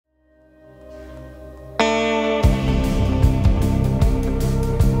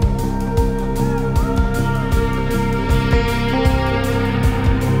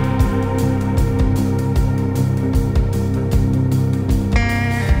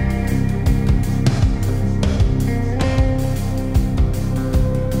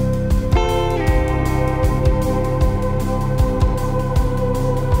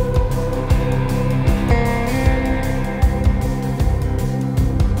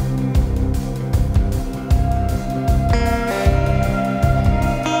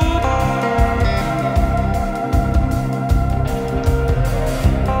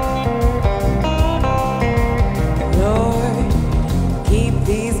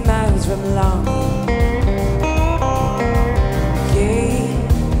walls from longing.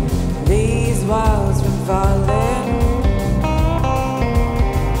 Keep these walls from falling.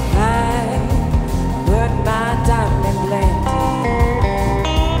 I put my time in plenty.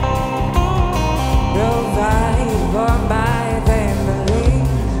 Provide for my family.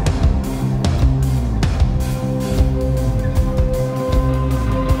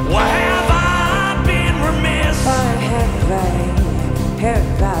 Well, have I been remiss? Or have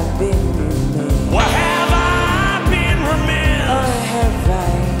I been remiss? Well, have I been remiss? Or have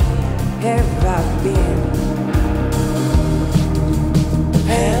I been?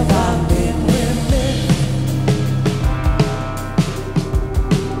 Have I been remiss?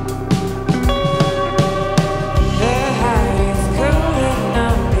 The heart is cooling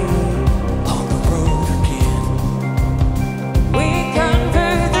on me. On the road again. We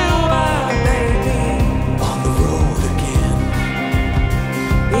conquered the world, baby. On the road again.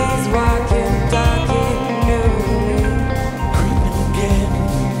 He's walking, talking newly. Creeping again.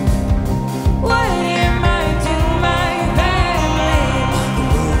 What am I to my family? On the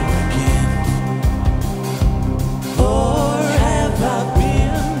road again. Or have I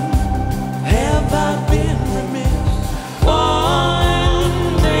been remiss? One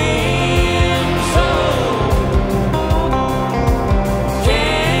dream so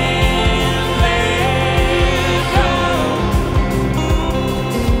can't let go.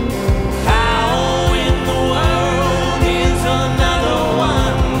 How in the world is another one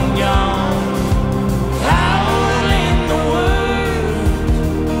gone? How in the world?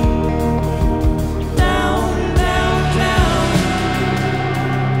 Down, down, down.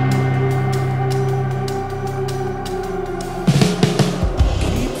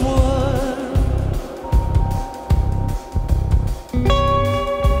 Keep what?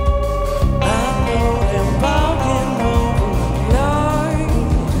 I know them walking over. Lord,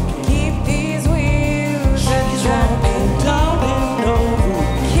 keep these wheels She's a-turning. walking, talking over.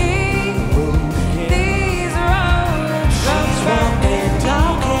 Keep these roads from She's turning. walking,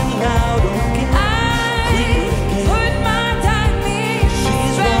 talking loud again. I put my time in.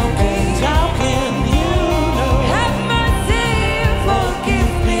 She's walking, talking, you know. Have mercy and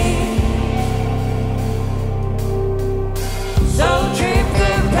forgive me. So trip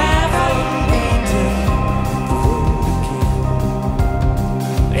the path of beating.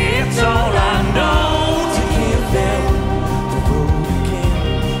 It's all I know to give them the road again.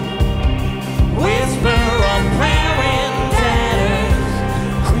 Whisper a prayer in tatters,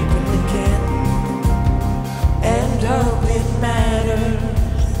 creeping again. And hope it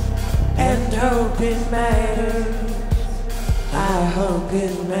matters. And hope it matters. I hope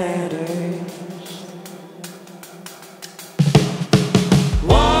it matters.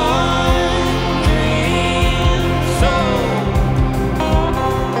 One dream soul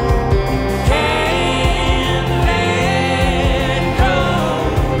can't let go.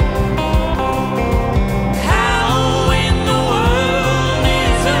 How in the world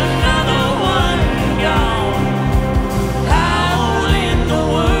is another one gone? How in the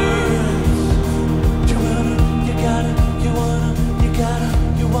world? You wanna, you gotta, you wanna, you gotta,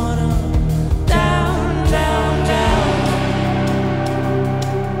 you wanna. Down, down, down.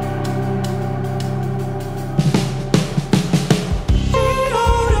 Hell in the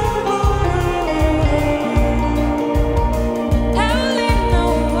world. Hell in the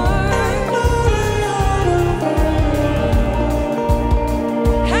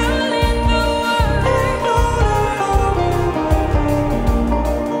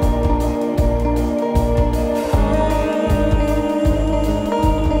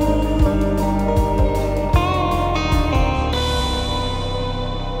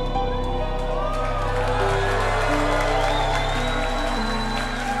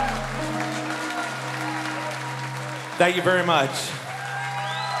Thank you very much.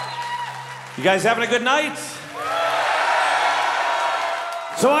 You guys having a good night?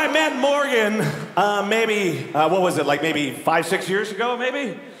 So I met Morgan what was it, like maybe 5-6 years ago,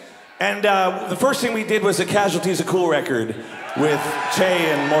 maybe? And the first thing we did was a Casualties of Cool record with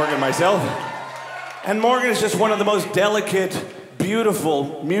Che and Morgan and myself. And Morgan is just one of the most delicate,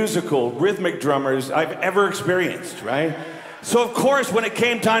 beautiful, musical, rhythmic drummers I've ever experienced, right? So of course, when it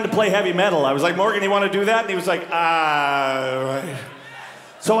came time to play heavy metal, I was like, Morgan, you want to do that? And he was like, right.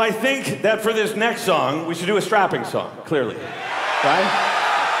 So I think that for this next song, we should do a strapping song, clearly, right?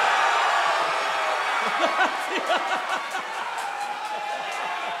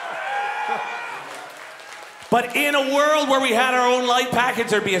 But in a world where we had our own light package,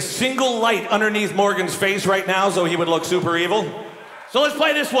 there'd be a single light underneath Morgan's face right now so he would look super evil. So let's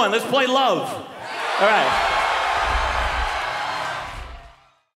play this one. Let's play Love. All right.